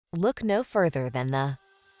Look no further than the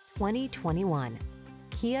 2021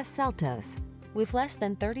 Kia Seltos. With less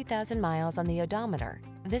than 30,000 miles on the odometer,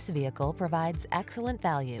 this vehicle provides excellent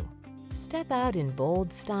value. Step out in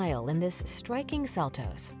bold style in this striking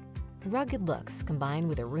Seltos. Rugged looks combined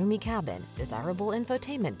with a roomy cabin, desirable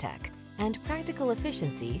infotainment tech, and practical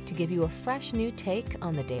efficiency to give you a fresh new take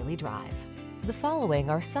on the daily drive. The following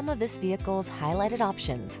are some of this vehicle's highlighted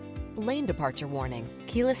options: lane departure warning,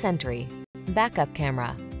 keyless entry, backup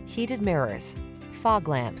camera, heated mirrors, fog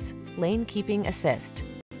lamps, lane keeping assist,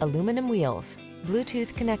 aluminum wheels,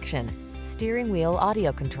 Bluetooth connection, steering wheel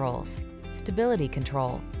audio controls, stability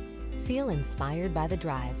control. Feel inspired by the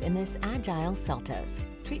drive in this agile Seltos.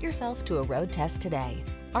 Treat yourself to a road test today.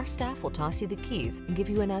 Our staff will toss you the keys and give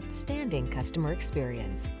you an outstanding customer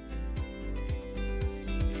experience.